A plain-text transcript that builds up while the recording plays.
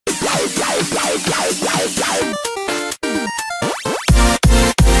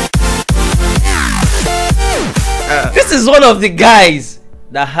This is one of the guys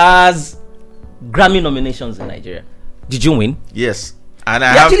that has Grammy nominations in Nigeria. Did you win? Yes. And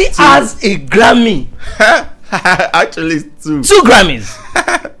I he have actually has a Grammy. Actually, two Grammys.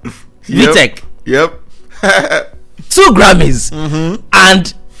 VTech. Yep. 2 Grammys.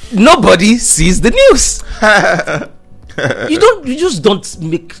 And nobody sees the news. You just don't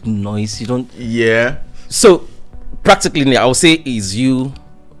make noise. You don't. Yeah. So practically, I would say is you,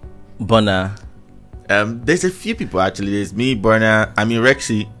 Burna. There's a few people actually. There's me, Burna. I mean,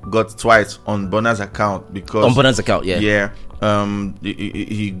 Rexy got twice on Burna's account because on Burna's account, yeah. Yeah.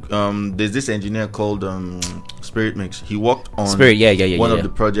 There's this engineer called Spirit Mix. He worked on Spirit, one of the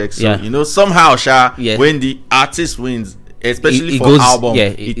projects. So, yeah. Somehow, when the artist wins, especially for goes, album,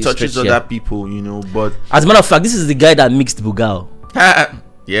 yeah, it touches other people, But as a matter of fact, this is the guy that mixed Bugao.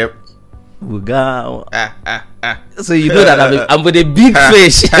 Yep. Bugao. So you know that I'm with a big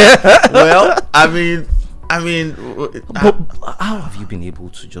fish. Well, I mean, but how have you been able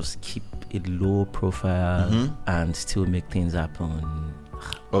to just keep a low profile and still make things happen?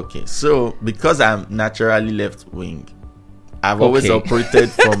 Okay, so because I'm naturally left wing, I've always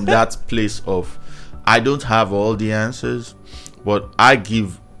operated from that place of I don't have all the answers, but I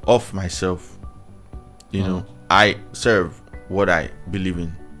give off myself. I serve what I believe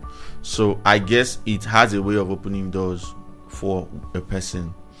in. So I guess it has a way of opening doors for a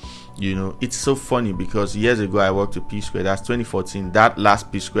person. It's so funny because years ago I worked with P Square. That's 2014. That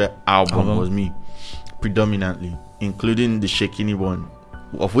last P Square album was me, predominantly, including the Shekini one,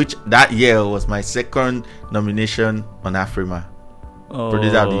 of which that year was my second nomination on Afrima.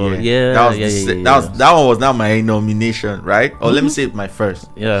 Producer of the year. That one was not my nomination, right? Or let me say it my first.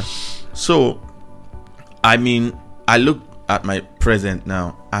 Yeah. So, I mean, I look at my present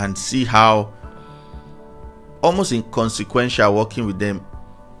now and see how almost inconsequential working with them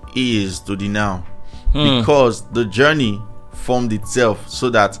is to the now, because the journey formed itself so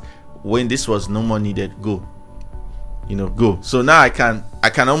that when this was no more needed, go. So now I can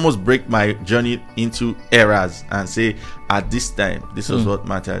almost break my journey into eras and say at this time this was what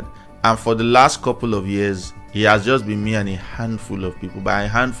mattered. And for the last couple of years, it has just been me and a handful of people. By a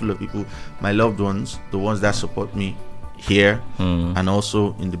handful of people, my loved ones, the ones that support me here and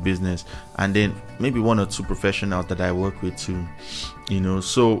also in the business, and then maybe 1 or 2 professionals that I work with too.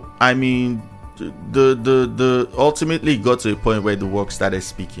 So I mean, the ultimately got to a point where the work started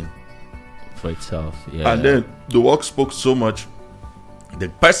speaking for itself, yeah. And then the work spoke so much, the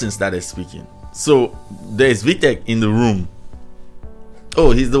person started speaking. So there's VTech in the room.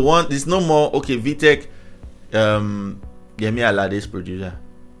 Oh, he's the one. There's no more. Okay, VTech, Yemi Alade's producer.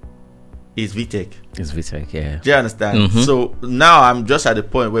 It's VTech. It's VTech, yeah. Do you understand? So now I'm just at the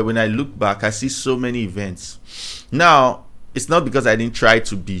point where when I look back, I see so many events. Now, it's not because I didn't try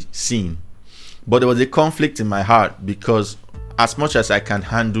to be seen, but there was a conflict in my heart because as much as I can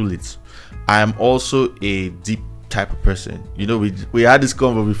handle it, I am also a deep type of person. We had this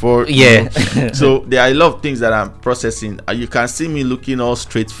convo before. Yeah. So there are a lot of things that I'm processing. You can see me looking all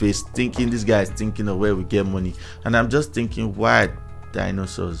straight faced, thinking this guy is thinking of where we get money, and I'm just thinking, why are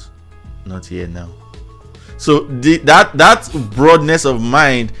dinosaurs not here now? So that broadness of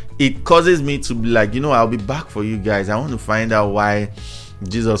mind, it causes me to be like, I'll be back for you guys. I want to find out why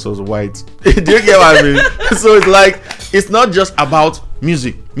Jesus was white. Do you get what I mean? So it's like, it's not just about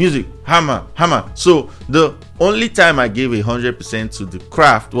music, hammer. So the only time I gave 100% to the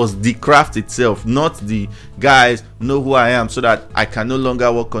craft was the craft itself, not the guys know who I am, so that I can no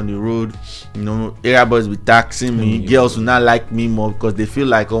longer walk on the road. Area boys be taxing me, girls will not like me more because they feel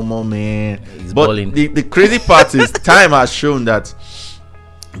like, oh man. But the crazy part is time has shown that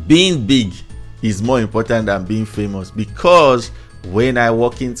being big is more important than being famous, because when I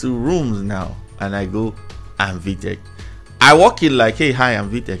walk into rooms now and I go, I'm VTech, I walk in like, hey, hi, I'm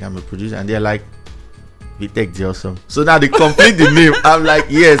VTech, I'm a producer, and they're like, VTech Joseph. So now they complete the name. I'm like,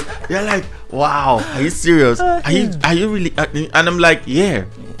 yes. They're like, wow, are you serious? Are you really? And I'm like, yeah.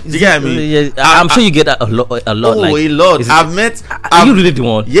 Do you get me? I'm sure you get that a lot. Oh, a lot. I've met. Are you really the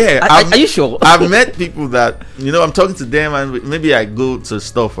one? Yeah. Are you sure? I've met people that, I'm talking to them, and maybe I go to a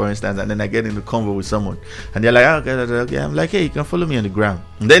store, for instance, and then I get in the convo with someone, and they're like, okay. I'm like, hey, you can follow me on the ground.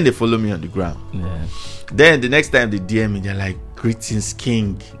 And then they follow me on the ground. Yeah. Then the next time they DM me, they're like, greetings,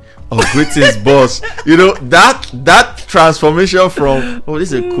 King. Oh, greetings, boss. That transformation from, oh,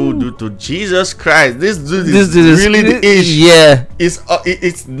 this is a cool dude, to Jesus Christ, this dude is really the ish. Yeah.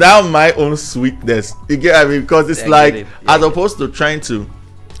 It's now my own sweetness. You get what I mean? Because it's as opposed to trying to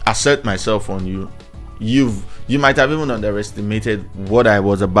assert myself on you, you've you might have even underestimated what I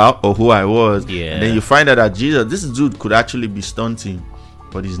was about or who I was. Yeah. And then you find out that Jesus, this dude could actually be stunting,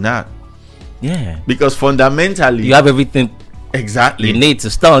 but he's not. Yeah. Because fundamentally, You have everything exactly you need to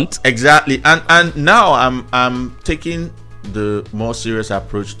stunt. Exactly. And now I'm taking the more serious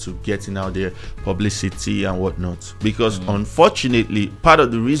approach to getting out there, publicity and whatnot, because unfortunately part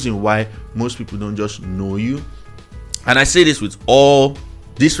of the reason why most people don't just know you, and I say this with all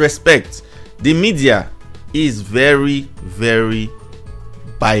disrespect, the media is very, very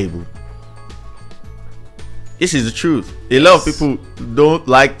Bible. This is the truth. A lot of people don't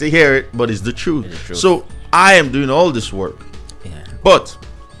like to hear it, but it's the truth. It's the truth. So I am doing all this work, Yeah. but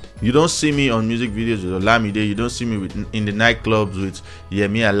you don't see me on music videos with Olamide. You don't see me in the nightclubs with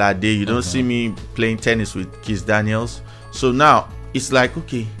Yemi Alade. You don't see me playing tennis with Kiss Daniels. So now it's like,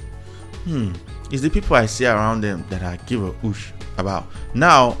 okay, it's the people I see around them that I give a whoosh about.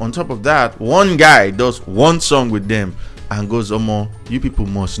 Now, on top of that, one guy does one song with them and goes, Omo, you people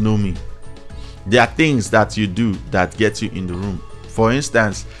must know me. There are things that you do that get you in the room. For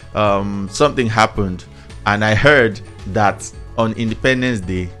instance, something happened and I heard that on Independence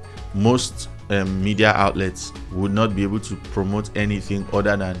Day, most media outlets would not be able to promote anything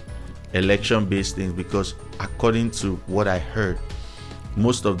other than election-based things, because according to what I heard,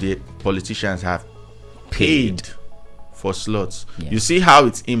 most of the politicians have paid for slots. Yeah. You see how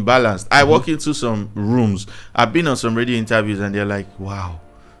it's imbalanced. I walk into some rooms, I've been on some radio interviews and they're like, wow,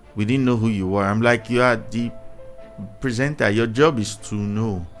 we didn't know who you were. I'm like, you are the presenter, your job is to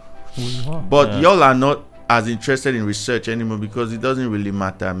know. But y'all are not as interested in research anymore, because it doesn't really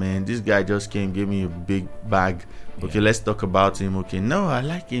matter, man. This guy just came, gave me a big bag. Okay, let's talk about him. Okay, no, I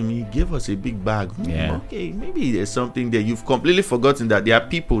like him. He gave us a big bag. Okay, maybe there's something there. You've completely forgotten that there are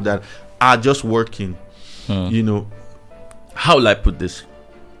people that are just working. You know, how will I put this?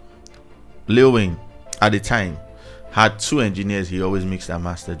 Lil Wayne, at the time, had 2 engineers he always mixed and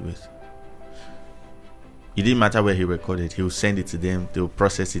mastered with. It didn't matter where he recorded. He will send it to them. They will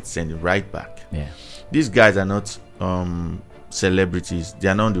process it, send it right back. Yeah. These guys are not celebrities. They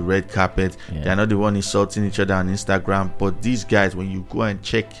are not on the red carpet. They are not the one insulting each other on Instagram. But these guys, when you go and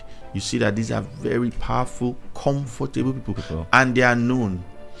check, you see that these are very powerful, comfortable people. And they are known.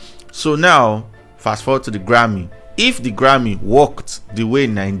 So now, fast forward to the Grammy. If the Grammy worked the way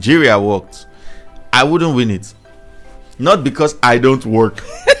Nigeria worked, I wouldn't win it. Not because I don't work.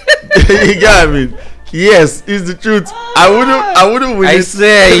 You get what I mean? Yes, it's the truth. I wouldn't win it. I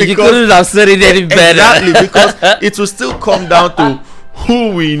say you couldn't have said it any better. Exactly, because it will still come down to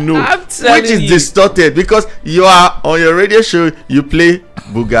who we know, which is distorted. Because you are on your radio show, you play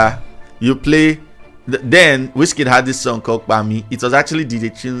Buga, you play. Then Wizkid had this song called Bami. It was actually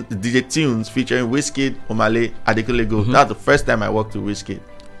DJ Tunes featuring Wizkid, Omale, Adekunle Gold. That was the first time I worked with Wizkid.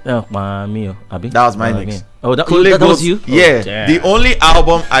 That was my mix. Oh, that Gold, was you? Yeah. Oh, the only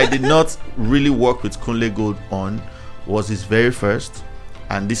album I did not really work with Kunle Gold on was his very first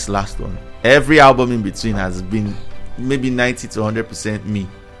and this last one. Every album in between has been maybe 90 to 100% me.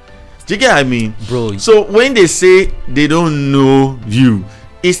 Do you get what I mean? Bro. So when they say they don't know you,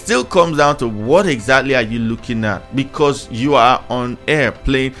 it still comes down to what exactly are you looking at, because you are on air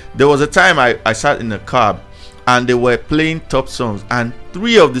playing. There was a time I sat in a car and they were playing top songs, and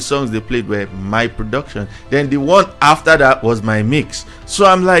 3 of the songs they played were my production. Then the one after that was my mix. So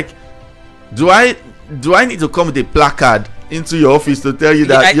I'm like, do I need to come with a placard into your office to tell you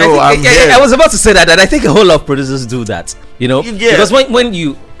that I'm here? I was about to say that, and I think a whole lot of producers do that, you know, because when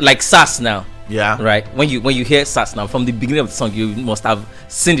you like Sass now, right, when you hear Sass now, from the beginning of the song you must have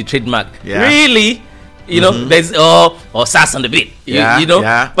seen the trademark. Really, you know, there's or Sass on the beat, you know,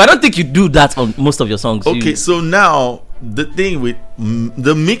 but I don't think you do that on most of your songs. Okay, so now the thing with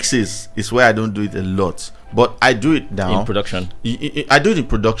the mixes is where I don't do it a lot, but I do it now in production. I do it in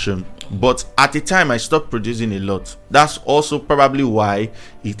production, but at the time I stopped producing a lot. That's also probably why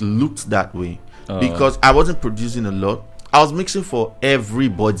it looked that way, because I wasn't producing a lot. I was mixing for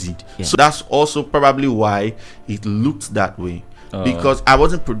everybody. So that's also probably why it looked that way, because I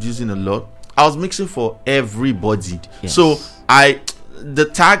wasn't producing a lot. I was mixing for everybody. So the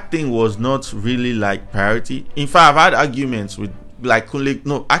tag thing was not really like priority. In fact, I've had arguments with like Kunle.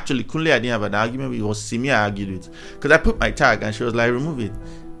 No, actually Kunle I didn't have an argument with. It was Simi I argued with, because I put my tag and she was like, remove it.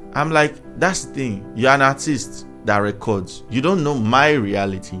 I'm like, that's the thing. You're an artist that records. You don't know my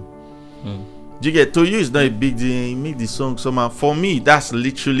reality. You get, to you it's not a big deal. You make the song somehow. For me, that's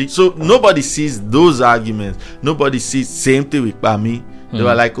literally, so nobody sees those arguments. Nobody sees same thing with Bami. They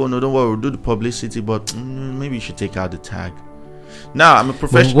were like, oh no, don't worry, we'll do the publicity, but maybe you should take out the tag. Now I'm a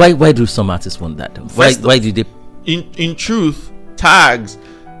professional. Why do some artists want that? Why do they? In truth, tags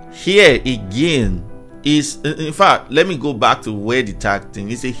here again is, in fact, let me go back to where the tag thing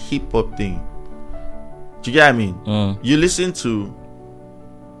is a hip hop thing. Do you get what I mean? You listen to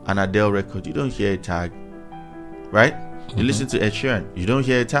an Adele record, you don't hear a tag, right? You listen to Ed Sheeran, you don't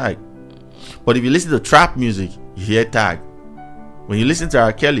hear a tag. But if you listen to trap music, you hear a tag. When you listen to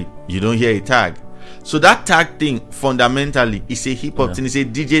R. Kelly, you don't hear a tag. So that tag thing fundamentally is a hip hop thing, it's a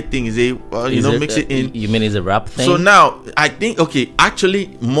DJ thing, is a mix it in. You mean it's a rap thing? So now I think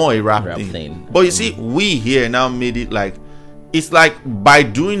actually more a rap thing. But you see, we here now made it like, it's like by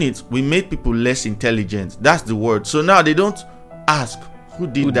doing it, we made people less intelligent. That's the word. So now they don't ask who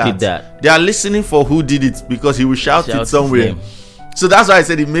did that. They are listening for who did it because he will shout it somewhere. So that's why I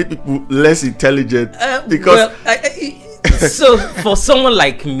said it made people less intelligent. Because so for someone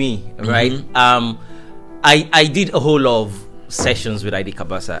like me, right? I did a whole lot of sessions with ID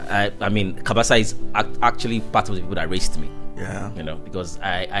Kabasa. I mean, Kabasa is actually part of the people that raised me. Yeah. You know, because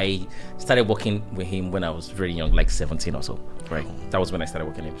I started working with him when I was very young, like 17 or so. Right. That was when I started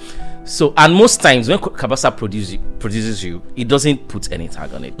working with him. So, and most times when Kabasa produces you, he doesn't put any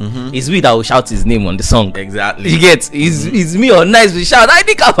tag on it. It's me that will shout his name on the song. Exactly. You get? It's me or nice we shout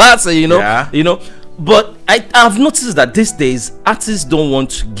ID Kabasa, you know. Yeah. You know. But I've noticed that these days artists don't want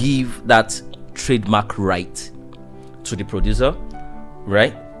to give that trademark right to the producer,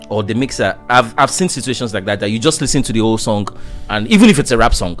 right? Or the mixer. I've seen situations like that you just listen to the whole song, and even if it's a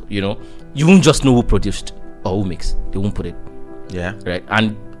rap song, you know, you won't just know who produced or who mixed. They won't put it. Yeah. Right.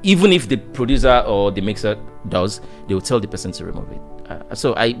 And even if the producer or the mixer does, they will tell the person to remove it.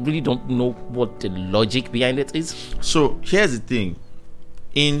 So I really don't know what the logic behind it is. So here's the thing.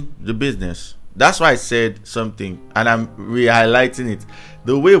 In the business, that's why I said something, and I'm re-highlighting it.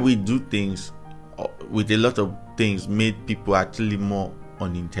 The way we do things with a lot of things made people actually more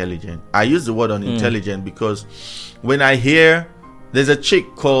unintelligent. I use the word unintelligent because when I hear, there's a chick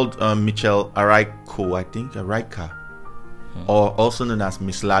called Michelle Araiko, I think, Araika, or also known as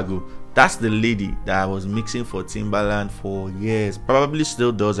Miss Lago. That's the lady that I was mixing for Timbaland for years. Probably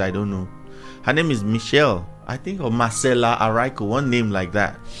still does, I don't know. Her name is Michelle, I think, or Marcella Araiko, one name like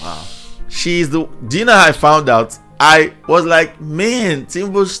that. Wow. She's the. Do you know how I found out? I was like, man,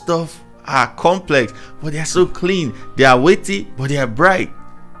 Timbo's stuff are complex, but they are so clean. They are weighty, but they are bright.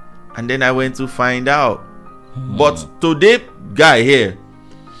 And then I went to find out. But today, guy here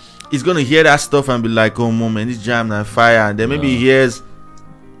is gonna hear that stuff and be like, oh man, this jam and fire. And then maybe he hears,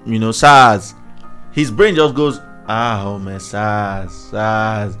 SARS. His brain just goes, oh man,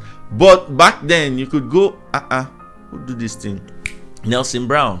 SARS. But back then, you could go, who do this thing? Nelson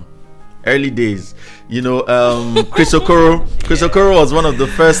Brown. Early days, Chris Okoro. Chris Okoro was one of the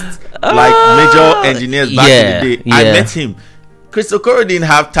first major engineers back in the day. I met him. Chris Okoro didn't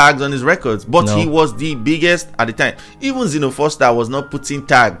have tags on his records, but he was the biggest at the time. Even Zeno Foster was not putting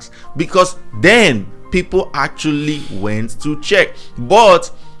tags because then people actually went to check.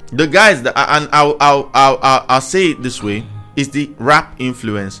 But the guys that, and I'll say it this way, is the rap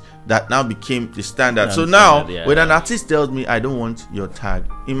influence that now became the standard. So now, when an artist tells me I don't want your tag,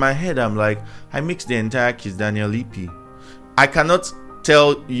 in my head I'm like, I mixed the entire Kiss Daniel EP. I cannot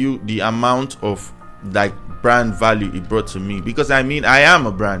tell you the amount of like brand value it brought to me, because I mean I am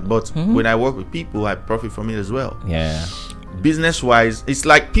a brand, but when I work with people, I profit from it as well. Yeah. Business wise, it's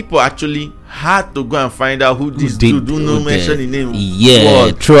like people actually had to go and find out who this dude, do no mention the name.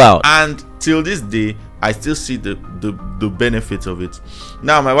 Yeah, throughout. And till this day, I still see the benefits of it.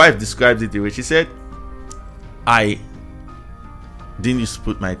 Now, my wife described it the way she said, I didn't used to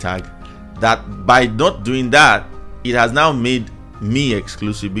put my tag. That by not doing that, it has now made me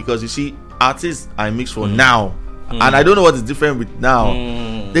exclusive, because you see, artists I mix for now, and I don't know what is different with now.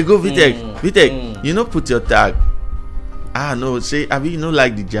 They go, Vitek, put your tag. No, say, I mean,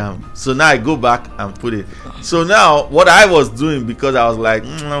 like the jam. So now I go back and put it. So now what I was doing, because I was like,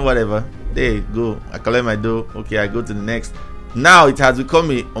 whatever. There you go. I collect my dough. Okay, I go to the next. Now it has become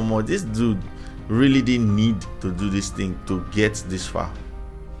this dude really didn't need to do this thing to get this far.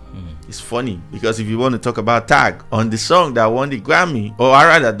 It's funny, because if you want to talk about tag on the song that won the Grammy, or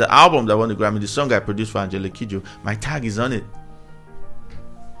rather the album that won the Grammy, the song I produced for Angelique Kidjo, my tag is on it.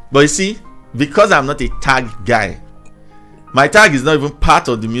 But you see, because I'm not a tag guy, my tag is not even part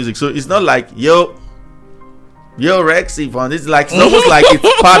of the music. So it's not like, yo Rexy fun. It's like, it's almost like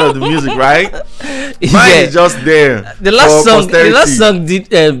it's part of the music, right? Mine is just there. The last song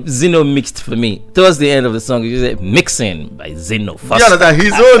did Zeno mixed for me. Towards the end of the song, you said mixing by Zeno. Yeah,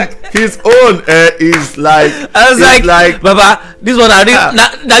 his own is like. I was like, Baba, this one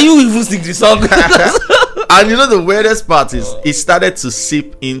now you even sing the song. And the weirdest part is it started to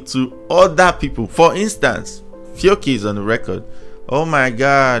seep into other people. For instance, Fioki is on the record. oh my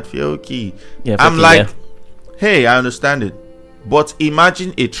God, Fioki. Yeah, I'm like, hey, I understand it. But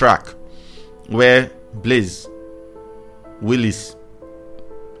imagine a track where Blaze, Willis,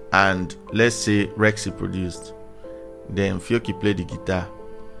 and let's say Rexy produced. Then Fioki played the guitar.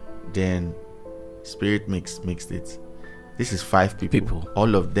 Then Spirit mixed it. This is 5 people.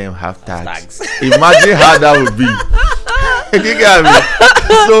 All of them have tags. Imagine how that would be. You get me?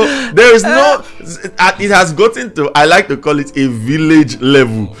 So there is no. It has gotten to. I like to call it a village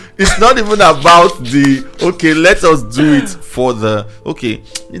level. It's not even about the okay. Let us do it for the okay.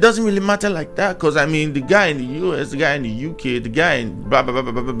 It doesn't really matter like that because I mean the guy in the US, the guy in the UK, the guy in blah blah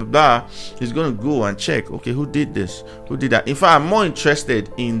blah blah blah blah blah is gonna go and check. Okay, who did this? Who did that? In fact, I'm more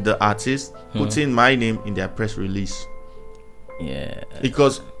interested in the artist putting my name in their press release. Yeah.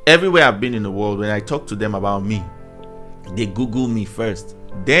 Because everywhere I've been in the world, when I talk to them about me, they Google me first,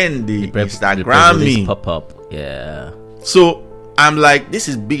 then they Instagram me, pop up. Yeah. So I'm like, this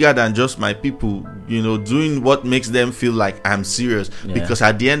is bigger than just my people, you know, doing what makes them feel like I'm serious. Yeah. Because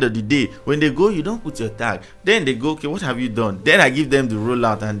at the end of the day, when they go, you don't put your tag. Then they go, okay, what have you done? Then I give them the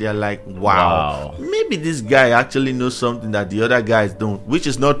rollout, and they're like, wow. Maybe this guy actually knows something that the other guys don't, which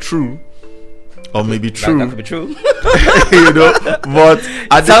is not true. Or maybe true. That could be true. You know, but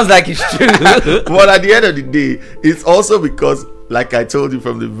it sounds like it's true. But at the end of the day, it's also because, like I told you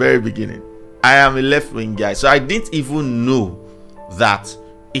from the very beginning, I am a left-wing guy, so I didn't even know that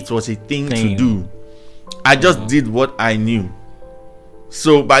it was a thing to do. I just did what I knew.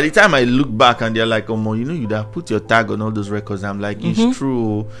 So by the time I look back and they're like, "Oh, you know, you'd have put your tag on all those records," I'm like, "It's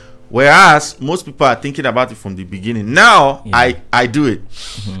true." Whereas most people are thinking about it from the beginning. Now I do it,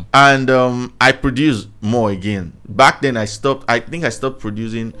 and I produce more again. Back then I stopped. I think I stopped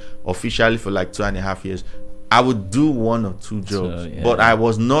producing officially for like 2.5 years. I would do 1 or 2 jobs, but I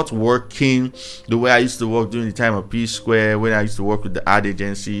was not working the way I used to work during the time of P Square, when I used to work with the ad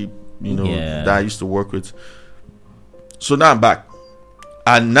agency, you know, that I used to work with. So now I'm back,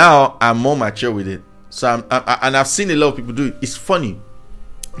 and now I'm more mature with it. So and I've seen a lot of people do it. It's funny.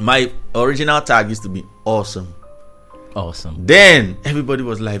 My original tag used to be awesome. Then everybody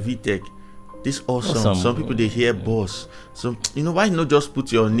was like, VTech, this awesome. Some people they hear boss. So you know why not just put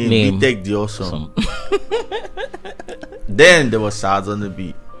your name VTech the awesome. Then there was sounds on the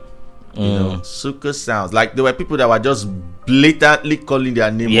beat. You know, Suka sounds. Like there were people that were just blatantly calling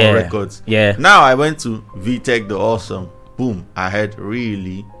their name on records. Yeah. Now I went to VTech the awesome. Boom. I heard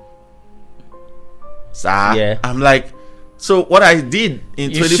really. I'm like, so what I did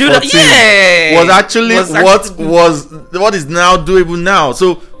in 2014 was actually what is now doable now.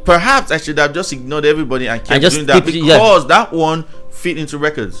 So perhaps I should have just ignored everybody and kept doing that because that one fit into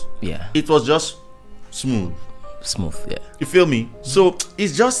records. Yeah, it was just smooth. Yeah, you feel me? So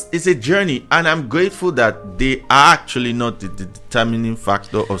it's a journey, and I'm grateful that they are actually not the determining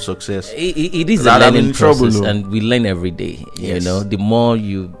factor of success. It is a learning process, and we learn every day. You know, the more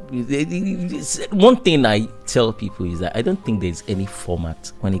you. One thing I tell people is that I don't think there's any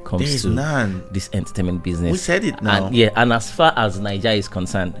format when it comes to this entertainment business. We said it now. And as far as Nigeria is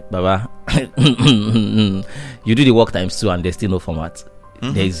concerned, Baba, you do the work times 2, and there's still no format.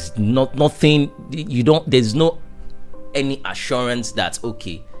 There's nothing. There's no any assurance that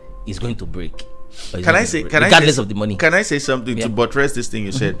okay, it's going to break. Regardless of the money. Can I say something to buttress this thing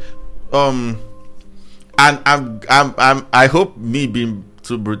you said? And I hope me being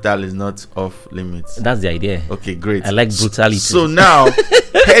too brutal is not off limits. That's the idea. Okay, great. I like brutality. So now,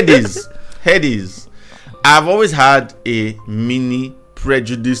 headies. I've always had a mini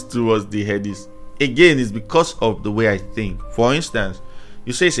prejudice towards the headies. Again, it's because of the way I think. For instance,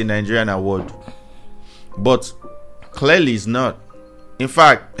 you say it's a Nigerian award, but clearly it's not. In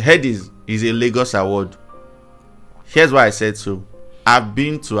fact, headies is a Lagos award. Here's why I said so. I've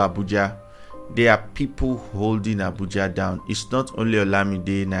been to Abuja. There are people holding Abuja down. It's not only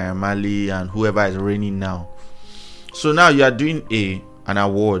Olamide, Naira Marley, and whoever is reigning now. So now you are doing an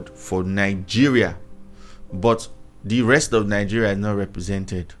award for Nigeria, but the rest of Nigeria is not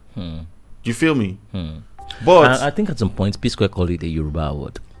represented. Do you feel me? But I think at some point P Square called it a Yoruba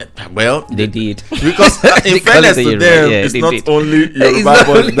award. Well, they did, because in fairness to them, it's not only Yoruba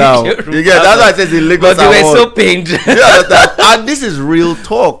but now. You get that's why I said the Lagos award. But they were so pained. And this is real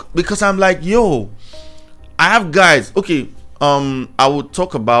talk, because I'm like, yo, I have guys. Okay, I would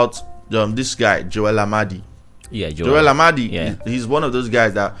talk about this guy Joel Amadi. Yeah, Joel Amadi. Yeah. He's one of those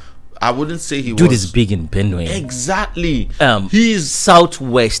guys that I wouldn't say he was. Dude is big in Benue. Exactly. He's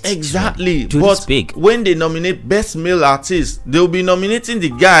Southwest. Exactly. Dude is big. When they nominate Best Male Artist, they'll be nominating the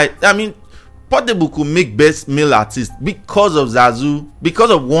guy. I mean, Portable could make Best Male Artist because of Zazu,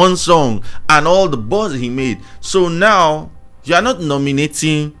 because of one song and all the buzz he made. So now You are not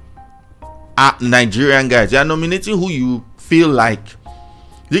nominating Nigerian guys. You are nominating who you feel like.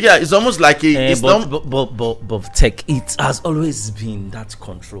 Yeah, it's almost like but tech, it has always been that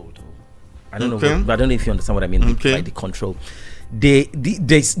controlled. I don't know, but I don't know if you understand what I mean by the control.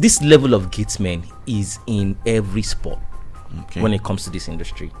 This level of gateman is in every sport when it comes to this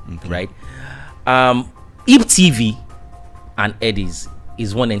industry, right? If TV and Eddies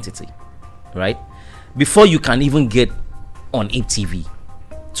is one entity, right? Before you can even get on Ip TV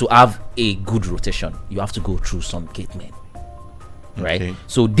to have a good rotation, you have to go through some gatemen, right? Okay.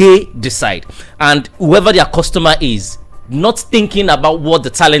 So they decide, and whoever their customer is, not thinking about what the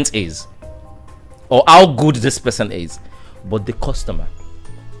talent is or how good this person is, but the customer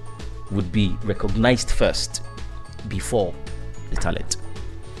would be recognized first before the talent.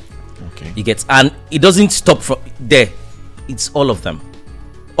 Okay. You get, and it doesn't stop from there. It's all of them,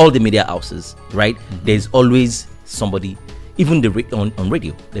 all the media houses, right? There's always somebody, even on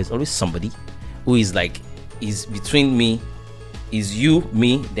radio. There's always somebody who is between me, is you,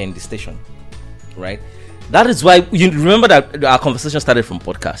 me, then the station, right? That is why you remember that our conversation started from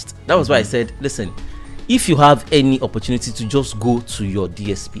podcast. That was why I said, listen, if you have any opportunity to just go to your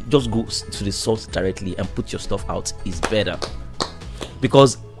DSP, just go to the source directly and put your stuff out, is better.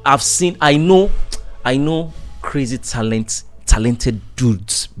 Because I know crazy talented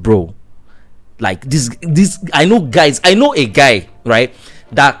dudes, bro. Like this I know a guy, right,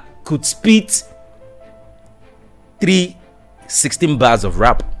 that could spit 16 bars of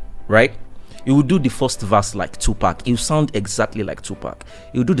rap, right? He would do the first verse like Tupac. He would sound exactly like Tupac.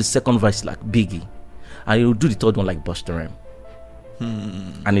 He would do the second verse like Biggie. And he would do the third one like Busta Rhymes.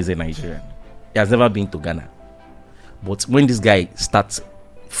 And he's a Nigerian. He has never been to Ghana. But when this guy starts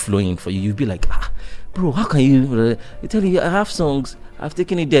flowing for you, you'll be like, bro, how can you? They tell you, I have songs. I've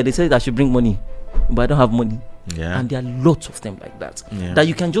taken it there. They said I should bring money, but I don't have money. Yeah. And there are lots of them like that. Yeah. That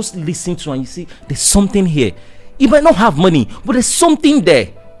you can just listen to and you see there's something here. You might not have money, but there's something there.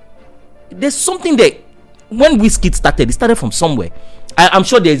 There's something there. When Wizkid started, it started from somewhere. I'm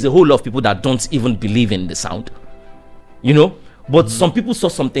sure there's a whole lot of people that don't even believe in the sound, but some people saw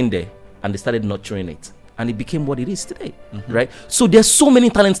something there and they started nurturing it, and it became what it is today, right? So there's so many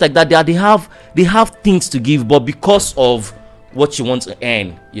talents like that. They have things to give, but because of what you want to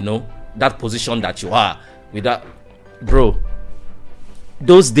earn, that position that you are with that, bro.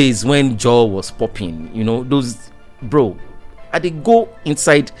 Those days when Jaw was popping, I did go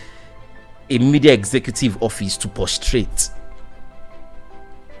inside a media executive office to prostrate.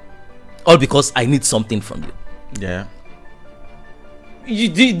 All because I need something from you. Yeah. Do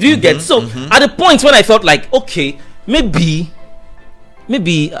you get? So at the point when I felt like, okay, maybe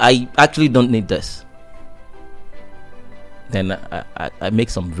I actually don't need this, then I make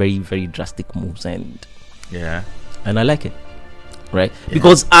some very, very drastic moves, and I like it, right? Yeah.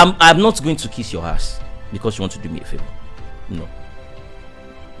 Because I'm not going to kiss your ass because you want to do me a favor. No.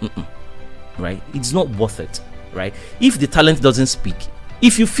 Right? It's not worth it, right? If the talent doesn't speak,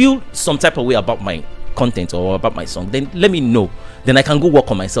 if you feel some type of way about my content or about my song, then let me know. Then I can go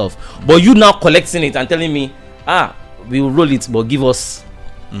work on myself. But you now collecting it and telling me, we will roll it, but give us,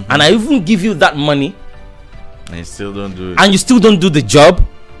 and I even give you that money, and you still don't do it, and you still don't do the job,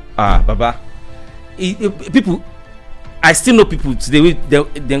 Baba. People, I still know people today.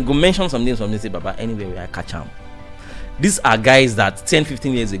 They go mention something, say, Baba, anyway, I catch them. These are guys that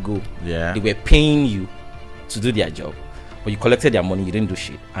 10-15 years ago, they were paying you to do their job, but you collected their money, you didn't do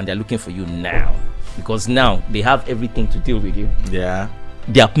shit, and they're looking for you now because now they have everything to deal with you. Yeah,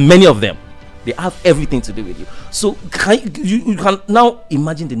 there are many of them. They have everything to do with you. So you can now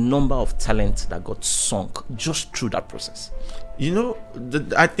imagine the number of talent that got sunk just through that process.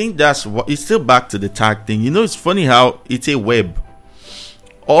 I think that's what it's still back to the tag thing. It's funny how it's a web.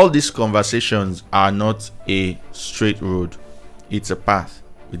 All these conversations are not a straight road. It's a path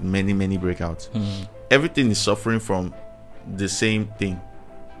with many, many breakouts. Everything is suffering from the same thing,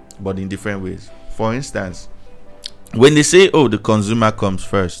 but in different ways. For instance, when they say, the consumer comes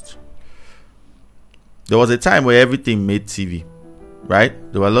first, there was a time where everything made TV, right?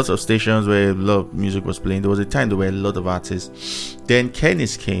 There were lots of stations where a lot of music was playing. There was a time there were a lot of artists. Then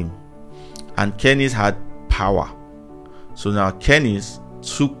Kenny's came, and Kenny's had power. So now Kenny's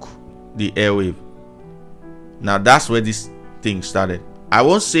took the airwave. Now that's where this thing started. I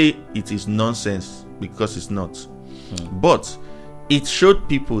won't say it is nonsense because it's not, but it showed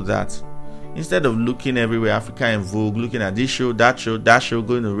people that instead of looking everywhere, Africa in Vogue, looking at this show, that show,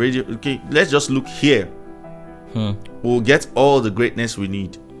 going to radio, okay, let's just look here. We'll get all the greatness we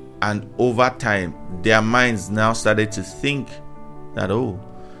need. And over time, their minds now started to think that,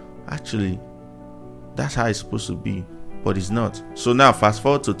 actually, that's how it's supposed to be. but it's not. So now fast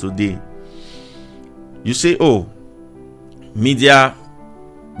forward to today. You say, oh, media,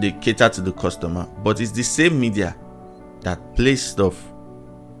 they cater to the customer, but it's the same media that plays stuff.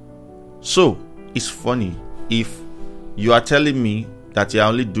 So it's funny if you are telling me that you are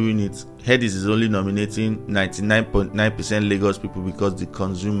only doing it, Headies is only nominating 99.9% Lagos people because the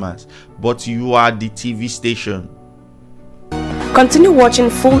consumers, but you are the TV station. Continue watching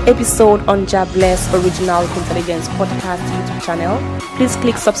full episode on Jabless Original Intelligence Podcast YouTube channel. Please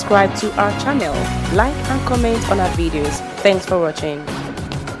click subscribe to our channel, like and comment on our videos. Thanks for watching.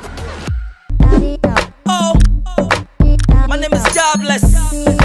 Oh, my name is Jabless.